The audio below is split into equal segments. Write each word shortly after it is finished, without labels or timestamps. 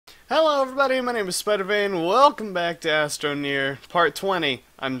Hello everybody, my name is Spider-Vein. Welcome back to Astroneer, part 20.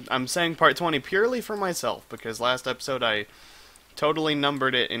 I'm saying part 20 purely for myself, because last episode I totally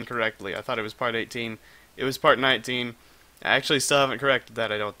numbered it incorrectly. I thought it was part 18. It was part 19. I actually still haven't corrected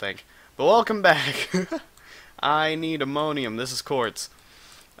that, I don't think. But welcome back. I need ammonium. This is quartz.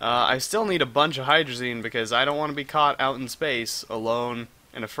 I still need a bunch of hydrazine because I don't want to be caught out in space, alone,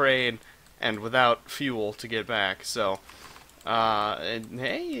 and afraid, and without fuel to get back, so... and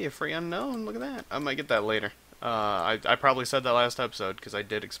hey, a free unknown, look at that. I might get that later. I probably said that last episode, because I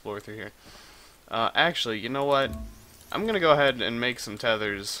did explore through here. Actually, you know what? I'm gonna go ahead and make some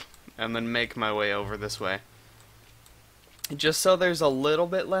tethers, and then make my way over this way. Just so there's a little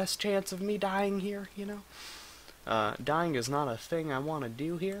bit less chance of me dying here, you know? Dying is not a thing I want to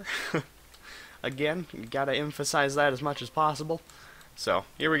do here. Again, you gotta emphasize that as much as possible. So,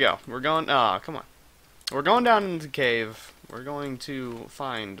 here we go. We're going, come on. We're going down into the cave. We're going to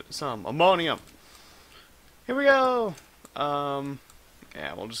find some ammonium. Here we go.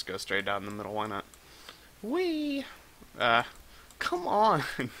 Yeah, we'll just go straight down the middle. Why not? Whee! Come on.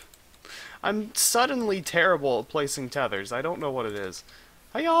 I'm suddenly terrible at placing tethers. I don't know what it is.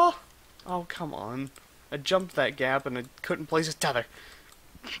 Hi, y'all. Oh, come on. I jumped that gap and I couldn't place a tether.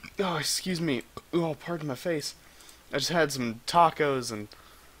 Oh, excuse me. Oh, pardon my face. I just had some tacos and...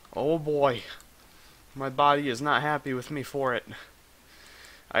 oh, boy. My body is not happy with me for it.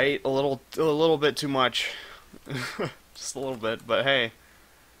 I ate a little bit too much. Just a little bit, but hey.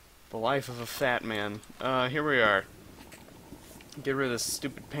 The life of a fat man. Here we are. Get rid of this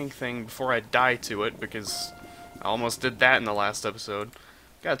stupid pink thing before I die to it, because I almost did that in the last episode.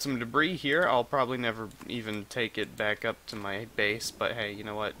 Got some debris here. I'll probably never even take it back up to my base, but hey, you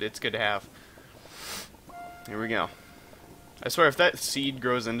know what? It's good to have. Here we go. I swear, if that seed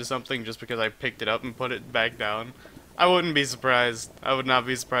grows into something just because I picked it up and put it back down, I wouldn't be surprised. I would not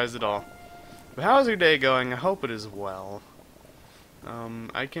be surprised at all. But how's your day going? I hope it is well.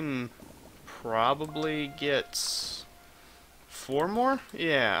 I can probably get 4 more?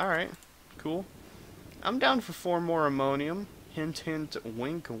 Yeah, alright. Cool. I'm down for 4 more ammonium. Hint, hint,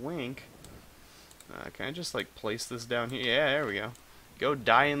 wink, wink. Can I just, like, place this down here? Yeah, there we go. Go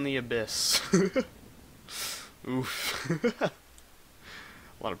die in the abyss. Oof. A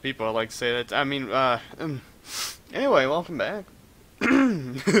lot of people like to say that. I mean, anyway, welcome back.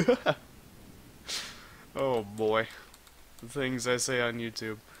 Oh boy. The things I say on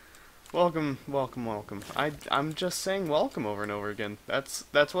YouTube. Welcome, welcome, welcome. I'm just saying welcome over and over again.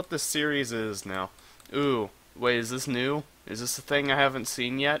 That's what this series is now. Ooh, wait, is this new? Is this a thing I haven't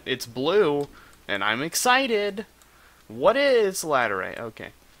seen yet? It's blue, and I'm excited. What is laterite?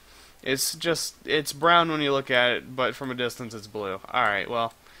 Okay. It's just, it's brown when you look at it, but from a distance it's blue. Alright,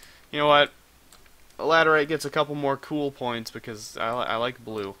 well, you know what? Laterite gets a couple more cool points because I like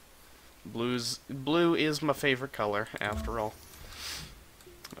blue. Blue is my favorite color, after all.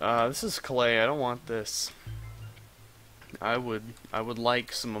 This is clay. I don't want this. I would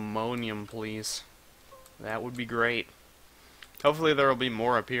like some ammonium, please. That would be great. Hopefully there will be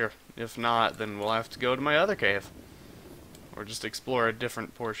more up here. If not, then we'll have to go to my other cave. Or just explore a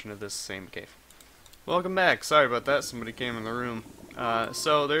different portion of this same cave. Welcome back. Sorry about that. Somebody came in the room.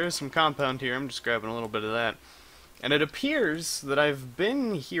 So there is some compound here. I'm just grabbing a little bit of that. And it appears that I've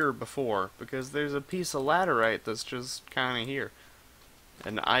been here before, because there's a piece of laterite that's just kind of here.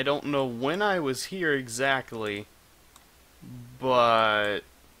 And I don't know when I was here exactly, but...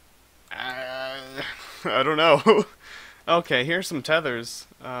 I don't know. Okay, here's some tethers.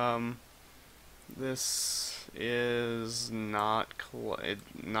 This is not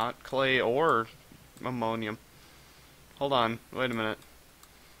clay or ammonium. Hold on, wait a minute.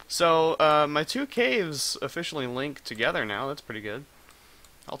 So, my 2 caves officially link together now. That's pretty good.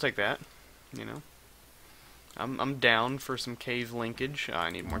 I'll take that, you know. I'm down for some cave linkage. I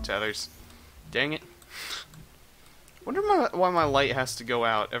need more tethers. Dang it. Wonder why my light has to go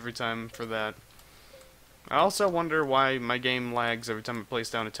out every time for that. I also wonder why my game lags every time I place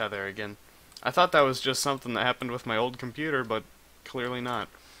down a tether again. I thought that was just something that happened with my old computer, but clearly not.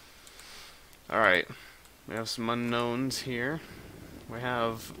 Alright, we have some unknowns here. We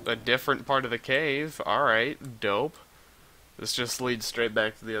have a different part of the cave. Alright, dope. This just leads straight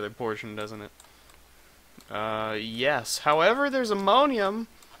back to the other portion, doesn't it? Yes. However, there's ammonium.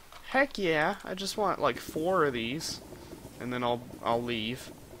 Heck yeah. I just want like 4 of these. And then I'll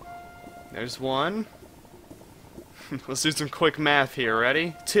leave. There's 1. Let's do some quick math here.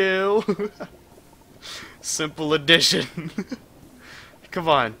 Ready? 2. Simple addition. Come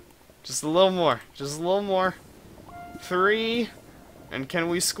on. Just a little more. Just a little more. 3. And can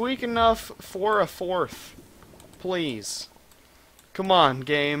we squeak enough for a 4th? Please. Come on,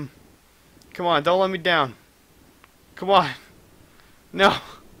 game. Come on, don't let me down. Come on. No.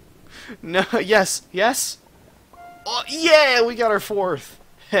 No, yes, yes. Oh, yeah, we got our 4th.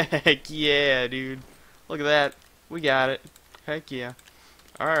 Heck yeah, dude. Look at that. We got it. Heck yeah.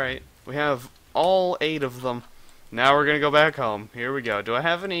 Alright, we have all 8 of them. Now we're gonna go back home. Here we go. Do I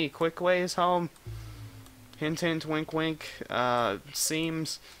have any quick ways home? Hint, hint, wink, wink.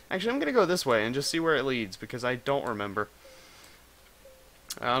 SEAMS. Actually, I'm gonna go this way and just see where it leads, because I don't remember.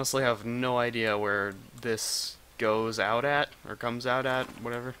 I honestly have no idea where this goes out at, or comes out at,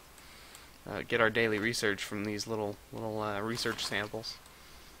 whatever. Get our daily research from these little research samples.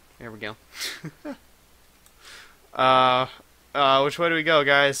 There we go. Which way do we go,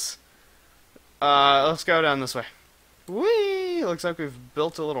 guys? Let's go down this way. Whee! Looks like we've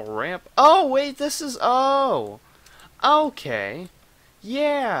built a little ramp. Oh, wait, this is... Oh! Okay.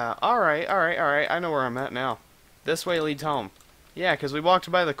 Yeah, alright. I know where I'm at now. This way leads home. Yeah, because we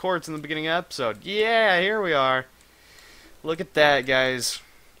walked by the courts in the beginning of the episode. Yeah, here we are. Look at that, guys.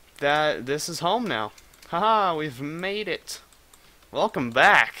 This is home now. Haha, we've made it. Welcome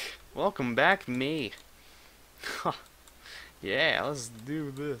back. Welcome back, me. Yeah, let's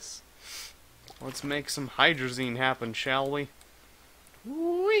do this. Let's make some hydrazine happen, shall we?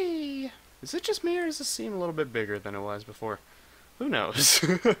 Whee! Is it just me, or does this seem a little bit bigger than it was before? Who knows?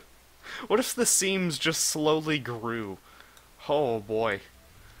 What if the seams just slowly grew? Oh boy.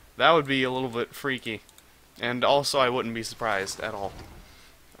 That would be a little bit freaky. And also, I wouldn't be surprised at all.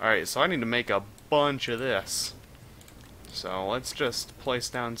 Alright, so I need to make a bunch of this. So let's just place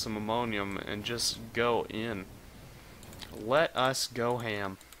down some ammonium and just go in. Let us go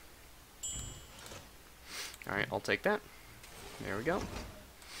ham. Alright, I'll take that. There we go.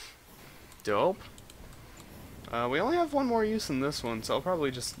 Dope. We only have one more use in this one, so I'll probably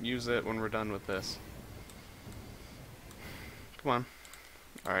just use it when we're done with this. Come on.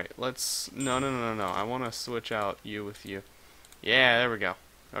 Alright, let's... No. I want to switch out you with you. Yeah, there we go.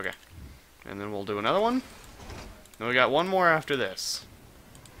 Okay. And then we'll do another one. Then we got one more after this.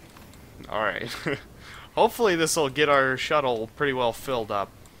 Alright. Hopefully this will get our shuttle pretty well filled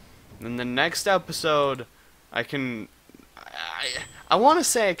up. In the next episode, I want to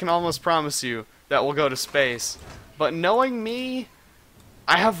say I can almost promise you that we'll go to space. But knowing me,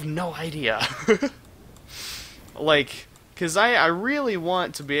 I have no idea. Like... Because I really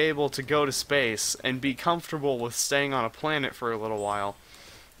want to be able to go to space and be comfortable with staying on a planet for a little while.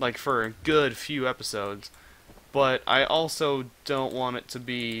 Like, for a good few episodes. But I also don't want it to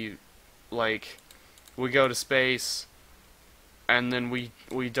be, like, we go to space, and then we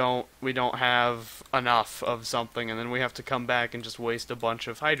don't have enough of something, and then we have to come back and just waste a bunch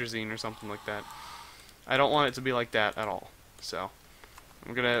of hydrazine or something like that. I don't want it to be like that at all. So,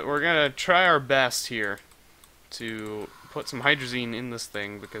 we're gonna try our best here to put some hydrazine in this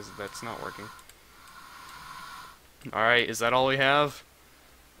thing, because that's not working. Alright, is that all we have?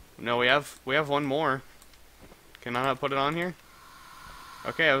 No, we have one more. Can I not put it on here?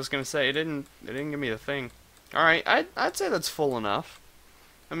 Okay, I was gonna say it didn't give me the thing. Alright, I'd say that's full enough.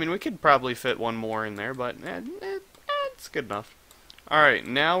 I mean, we could probably fit one more in there, but it's good enough. Alright,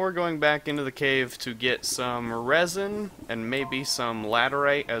 now we're going back into the cave to get some resin and maybe some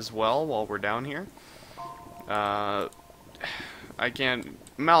laterite as well while we're down here. I can't...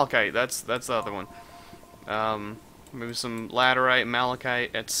 Malachite, that's the other one. Maybe some laterite,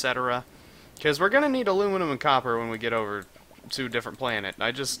 malachite, etc. Because we're going to need aluminum and copper when we get over to a different planet.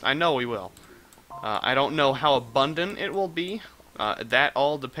 I know we will. I don't know how abundant it will be. That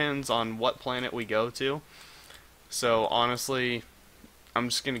all depends on what planet we go to. So, honestly, I'm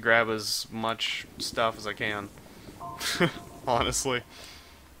just going to grab as much stuff as I can. Honestly.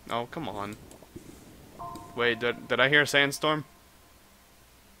 Oh, come on. Wait, did I hear a sandstorm?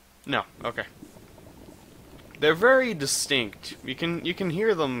 No, okay. They're very distinct. You can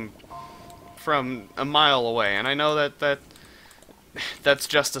hear them from a mile away, and I know that's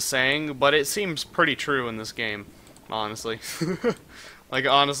just a saying, but it seems pretty true in this game, honestly. Like,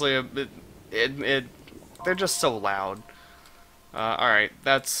 honestly, they're just so loud. Alright,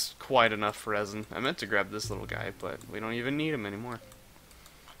 that's quite enough resin. I meant to grab this little guy, but we don't even need him anymore.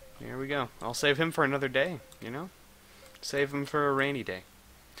 Here we go. I'll save him for another day, you know? Save him for a rainy day.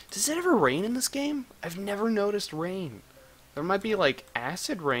 Does it ever rain in this game? I've never noticed rain. There might be, like,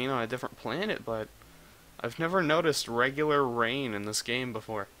 acid rain on a different planet, but I've never noticed regular rain in this game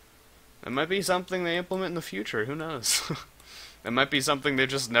before. It might be something they implement in the future, who knows? It might be something they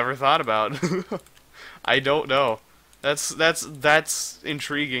just never thought about. I don't know. That's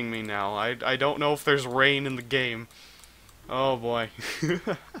intriguing me now. I don't know if there's rain in the game. Oh boy.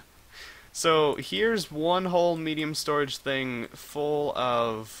 So here's one whole medium storage thing full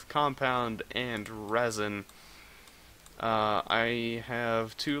of compound and resin. I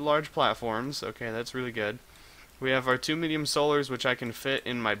have 2 large platforms. Okay, that's really good. We have our 2 medium solars, which I can fit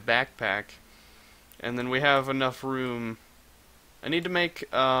in my backpack. And then we have enough room. I need to make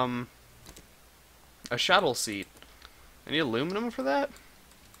a shuttle seat. I need aluminum for that?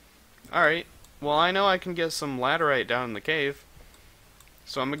 Alright. Well, I know I can get some laterite down in the cave.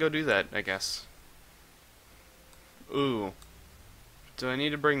 So I'm gonna go do that, I guess. Ooh. Do I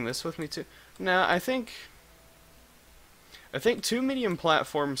need to bring this with me too? No, I think 2 medium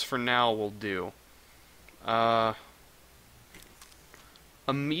platforms for now will do. A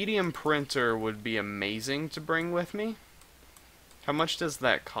medium printer would be amazing to bring with me. How much does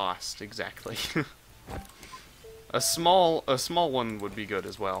that cost exactly? a small one would be good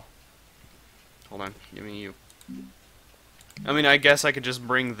as well. Hold on, give me you. I mean, I guess I could just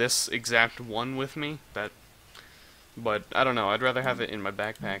bring this exact one with me, but I don't know, I'd rather have it in my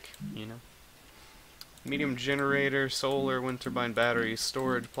backpack, you know? Medium generator, solar, wind turbine batteries,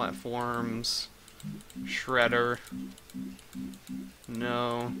 storage platforms, shredder.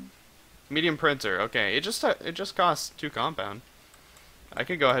 No. Medium printer, okay, it just costs 2 compound. I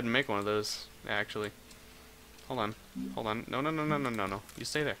could go ahead and make one of those, actually. Hold on. No. You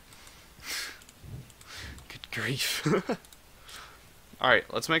stay there. Good grief. Alright,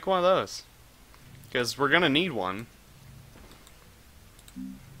 let's make one of those. Because we're gonna need one.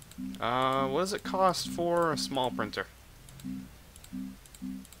 What does it cost for a small printer?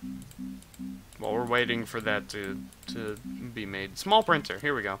 Well, we're waiting for that to be made. Small printer,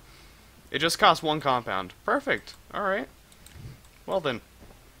 here we go. It just costs 1 compound. Perfect. Alright. Well then.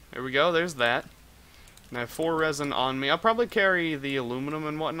 There we go, there's that. And I have 4 resin on me. I'll probably carry the aluminum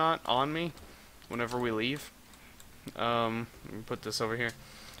and whatnot on me whenever we leave. Let me put this over here.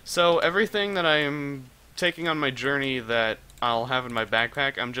 So everything that I am taking on my journey that I'll have in my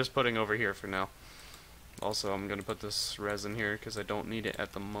backpack, I'm just putting over here for now. Also, I'm gonna put this resin here because I don't need it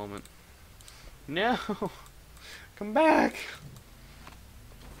at the moment. No! Come back!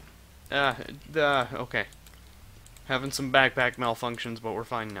 Okay. Having some backpack malfunctions, but we're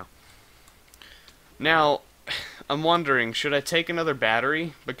fine now. Now, I'm wondering, should I take another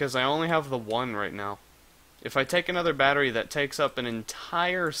battery? Because I only have the 1 right now. If I take another battery, that takes up an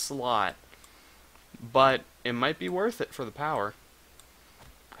entire slot. But it might be worth it for the power.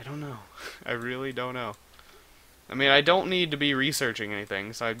 I don't know. I really don't know. I mean, I don't need to be researching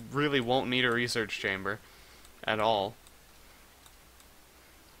anything, so I really won't need a research chamber at all.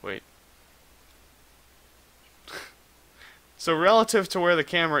 Wait. So relative to where the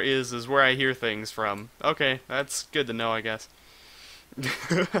camera is where I hear things from. Okay, that's good to know, I guess.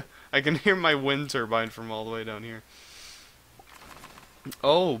 I can hear my wind turbine from all the way down here.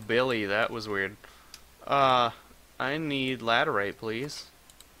 Oh, Billy, that was weird. I need laterite, please.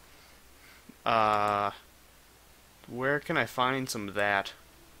 Where can I find some of that?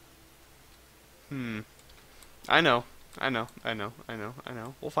 I know.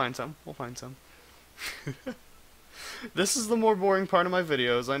 We'll find some. This is the more boring part of my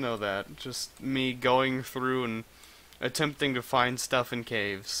videos, I know that. Just me going through and attempting to find stuff in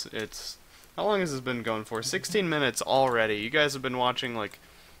caves. How long has this been going for? 16 minutes already. You guys have been watching, like,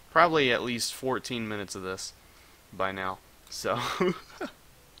 probably at least 14 minutes of this by now. So,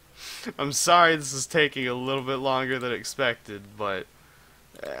 I'm sorry this is taking a little bit longer than expected, but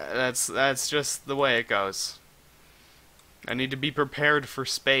that's just the way it goes. I need to be prepared for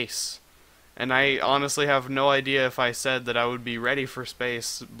space. And I honestly have no idea if I said that I would be ready for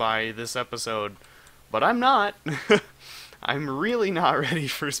space by this episode. But I'm not. I'm really not ready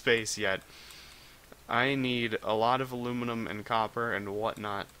for space yet. I need a lot of aluminum and copper and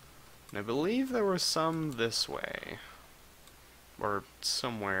whatnot. And I believe there was some this way. Or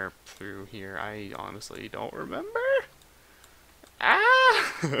somewhere through here. I honestly don't remember.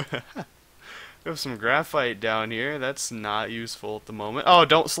 Ah! We have some graphite down here. That's not useful at the moment. Oh,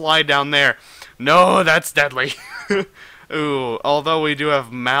 don't slide down there. No, that's deadly. Ooh, although we do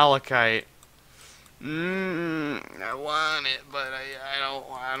have malachite. I want it, but I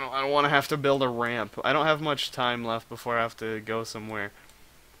don't want to have to build a ramp. I don't have much time left before I have to go somewhere.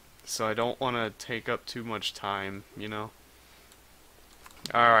 So I don't want to take up too much time, you know.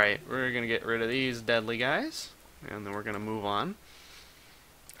 Alright, we're going to get rid of these deadly guys. And then we're going to move on.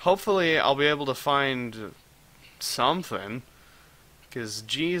 Hopefully I'll be able to find something, because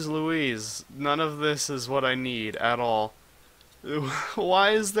geez Louise, none of this is what I need at all.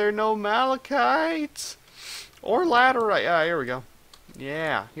 Why is there no malachite? Or laterite? Ah, here we go.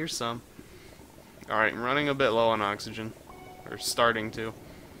 Yeah, here's some. Alright, I'm running a bit low on oxygen. Or starting to.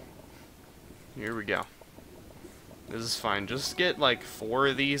 Here we go. This is fine. Just get like 4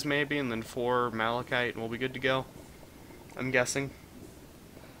 of these maybe, and then 4 malachite, and we'll be good to go. I'm guessing.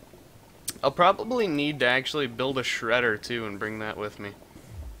 I'll probably need to actually build a shredder too and bring that with me.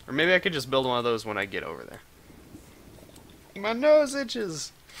 Or maybe I could just build one of those when I get over there. My nose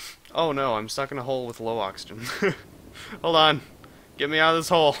itches! Oh no, I'm stuck in a hole with low oxygen. Hold on. Get me out of this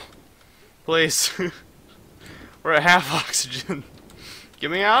hole. Please. We're at half oxygen.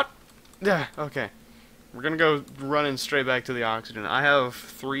 Get me out? Yeah, okay. We're gonna go running straight back to the oxygen. I have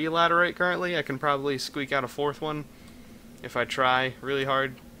 3 laterite currently. I can probably squeak out a 4th one if I try really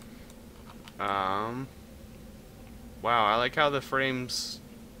hard. Wow, I like how the frames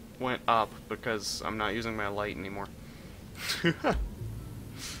went up because I'm not using my light anymore.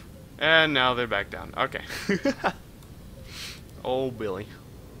 And now they're back down. Okay. Oh, Billy.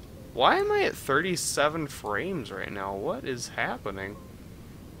 Why am I at 37 frames right now? What is happening?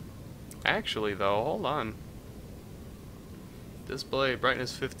 Actually, though, hold on. Display,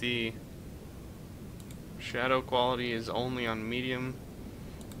 brightness 50. Shadow quality is only on medium.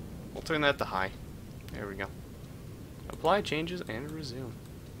 We'll turn that to high. There we go. Apply changes and resume.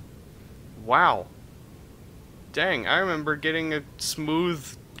 Wow. Dang, I remember getting a smooth,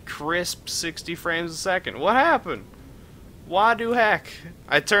 crisp 60 frames a second. What happened? Why do heck?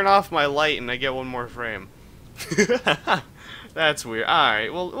 I turn off my light and I get 1 more frame. That's weird.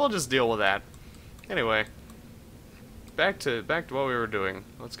 Alright, we'll just deal with that. Anyway. Back to what we were doing.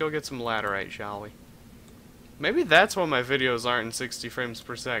 Let's go get some laterite, shall we? Maybe that's why my videos aren't in 60 frames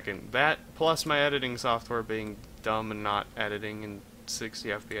per second. That, plus my editing software being dumb and not editing in 60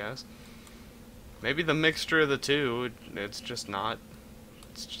 FPS. Maybe the mixture of the two, it's just not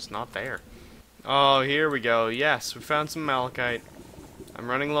there. Oh, here we go. Yes, we found some malachite. I'm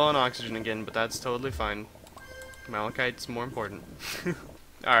running low on oxygen again, but that's totally fine. Malachite's more important.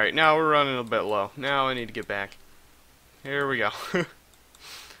 Alright, now we're running a bit low. Now I need to get back. Here we go.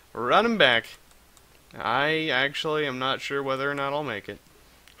 Running back. I actually am not sure whether or not I'll make it.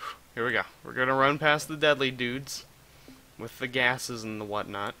 Here we go. We're gonna run past the deadly dudes with the gases and the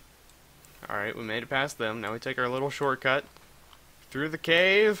whatnot. Alright, we made it past them. Now we take our little shortcut through the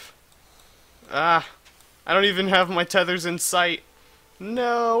cave. Ah, I don't even have my tethers in sight.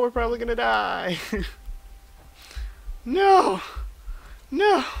 No, we're probably gonna die. No!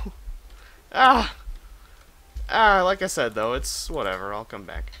 No! Ah! Ah, like I said though, it's whatever, I'll come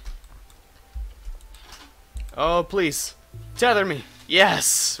back. Oh, please. Tether me!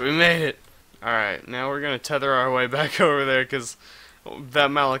 Yes! We made it! Alright, now we're gonna tether our way back over there, because that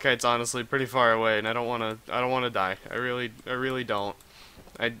malachite's honestly pretty far away, and I don't wanna die. I really don't.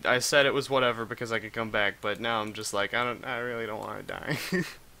 I said it was whatever because I could come back, but now I'm just like, I really don't wanna die.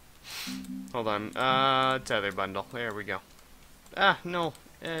 Hold on. Tether bundle. There we go. Ah, no.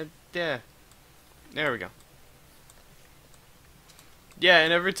 There we go. Yeah,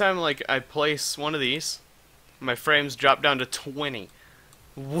 and every time, like, I place one of these, my frames drop down to 20.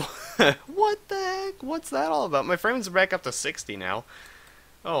 What the heck? What's that all about? My frames are back up to 60 now.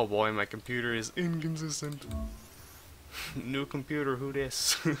 Oh boy, my computer is inconsistent. New computer, who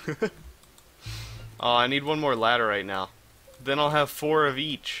dis? Oh, I need 1 more laterite now. Then I'll have 4 of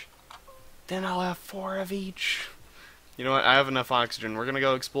each. You know what? I have enough oxygen. We're gonna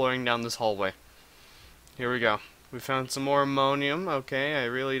go exploring down this hallway. Here we go. We found some more ammonium. Okay, I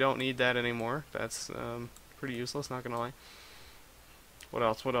really don't need that anymore. That's pretty useless, not gonna lie. What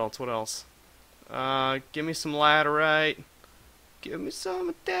else? Give me some laterite. Give me some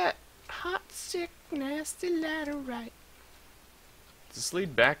of that hot, sick, nasty laterite. Does this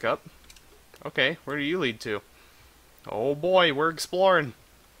lead back up? Okay, where do you lead to? Oh boy, we're exploring.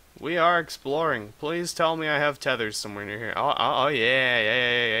 We are exploring. Please tell me I have tethers somewhere near here. Oh yeah.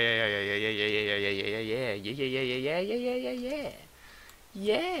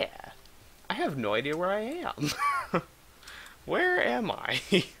 I have no idea where I am. Where am I?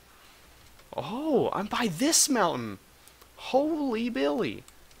 Oh, I'm by this mountain. Holy Billy.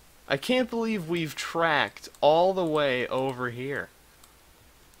 I can't believe we've tracked all the way over here.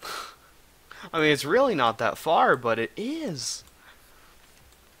 I mean, it's really not that far, but it is.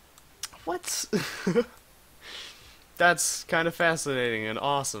 What's... That's kind of fascinating and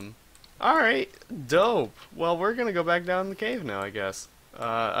awesome. Alright, dope. Well, we're gonna go back down the cave now, I guess.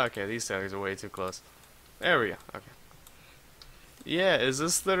 Okay, these tethers are way too close. There we go, okay. Yeah, is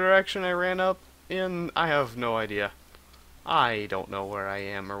this the direction I ran up in? I have no idea. I don't know where I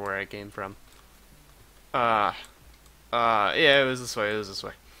am or where I came from. Yeah, it was this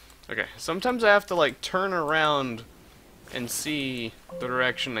way, Okay, sometimes I have to, like, turn around and see the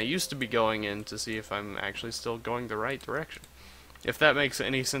direction I used to be going in to see if I'm actually still going the right direction. If that makes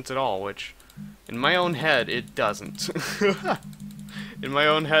any sense at all, which In my own head, it doesn't. In my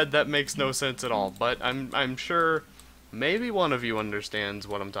own head, that makes no sense at all, but I'm sure maybe one of you understands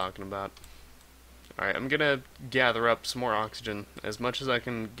what I'm talking about. Alright, I'm gonna gather up some more oxygen, as much as I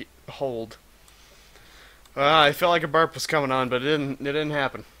can hold. I felt like a burp was coming on, but it didn't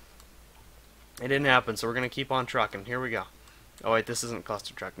happen. It didn't happen, so we're gonna keep on trucking. Here we go. Oh wait, this isn't a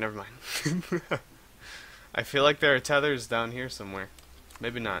cluster truck, never mind. I feel like there are tethers down here somewhere.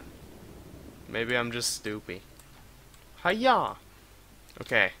 Maybe not. Maybe I'm just stupid. Hiya!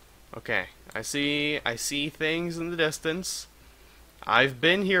 Okay, okay. I see things in the distance. I've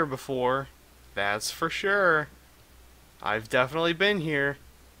been here before. That's for sure. I've definitely been here.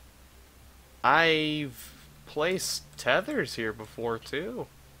 I've placed tethers here before too.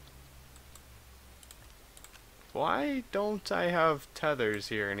 Why don't I have tethers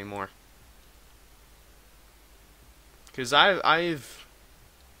here anymore? Because I'm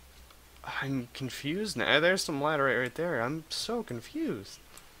confused now. There's some laterite right there. I'm so confused.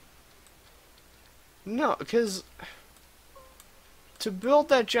 No, because to build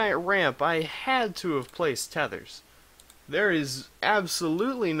that giant ramp, I had to have placed tethers. There is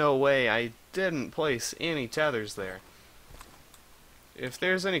absolutely no way I didn't place any tethers there. If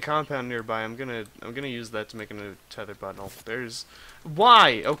there's any compound nearby, I'm gonna use that to make a new tether bundle. There's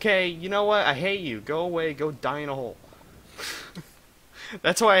why? Okay, you know what? I hate you. Go away. Go die in a hole.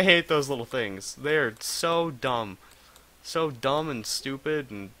 That's why I hate those little things. They're so dumb. So dumb and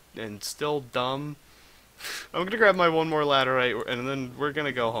stupid and still dumb. I'm gonna grab my one more laterite and then we're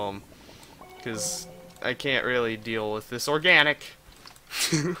gonna go home. Because I can't really deal with this organic.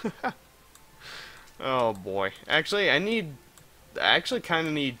 Oh boy. Actually, I actually kind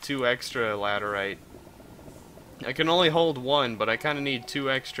of need 2 extra laterite. I can only hold 1, but I kind of need 2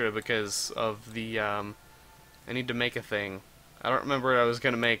 extra because of the, I need to make a thing. I don't remember what I was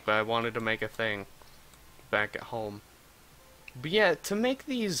going to make, but I wanted to make a thing back at home. But yeah, to make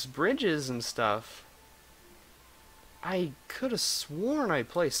these bridges and stuff, I could have sworn I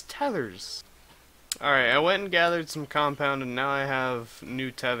placed tethers. Alright, I went and gathered some compound, and now I have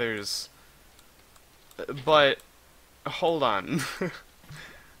new tethers. But hold on.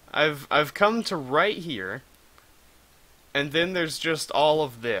 I've come to right here, and then there's just all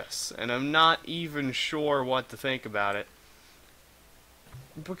of this, and I'm not even sure what to think about it.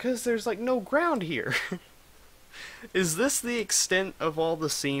 Because there's like no ground here. Is this the extent of all the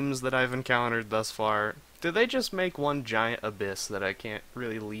seams that I've encountered thus far? Did they just make one giant abyss that I can't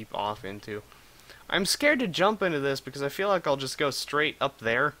really leap off into? I'm scared to jump into this because I feel like I'll just go straight up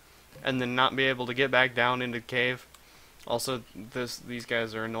there and then not be able to get back down into the cave. Also, these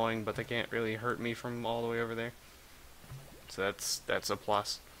guys are annoying, but they can't really hurt me from all the way over there. So that's a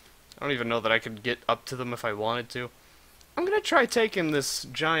plus. I don't even know that I could get up to them if I wanted to. I'm gonna try taking this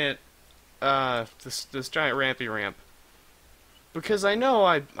giant, this giant rampy ramp. Because I know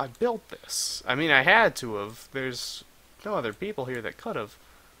I built this. I mean, I had to have. There's no other people here that could have.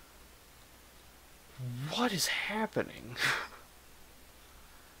 What is happening?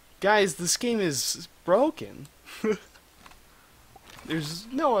 Guys, this game is broken. There's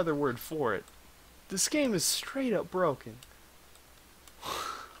no other word for it. This game is straight up broken.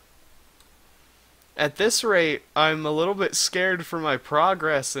 At this rate, I'm a little bit scared for my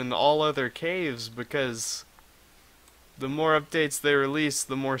progress in all other caves because the more updates they release,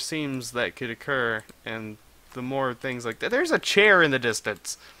 the more seams that could occur, and the more things like that. There's a chair in the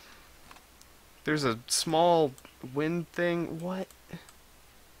distance. There's a small wind thing. What?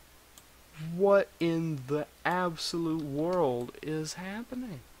 What in the absolute world is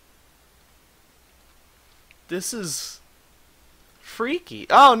happening? This is freaky.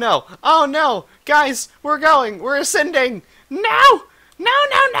 Oh no! Oh no! Guys, we're going! We're ascending! No! No,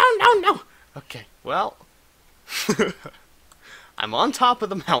 no, no, no, no! Okay, well... I'm on top of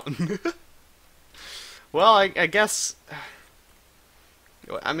the mountain. Well, I guess...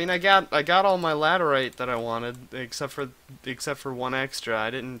 I mean, I got all my laterite that I wanted, except for 1 extra. I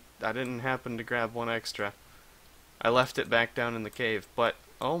didn't happen to grab 1 extra. I left it back down in the cave, but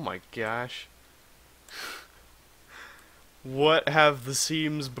oh my gosh. What have the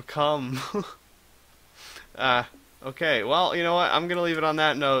seams become? Okay, well, you know what? I'm gonna leave it on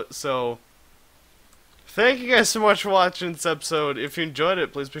that note, so... Thank you guys so much for watching this episode. If you enjoyed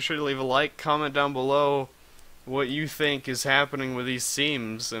it, please be sure to leave a like, comment down below what you think is happening with these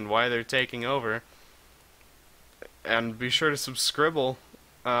seams and why they're taking over. And be sure to subscribe.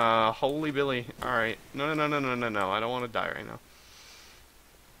 Holy Billy. Alright. No, I don't want to die right now.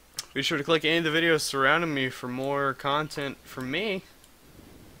 Be sure to click any of the videos surrounding me for more content from me.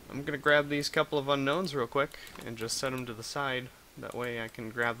 I'm gonna grab these couple of unknowns real quick and just set them to the side. That way I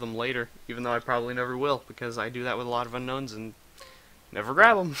can grab them later, even though I probably never will, because I do that with a lot of unknowns and never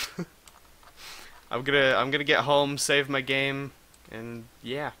grab them. I'm gonna get home, save my game, and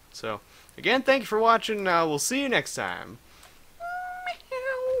yeah. So again, thank you for watching. We'll see you next time.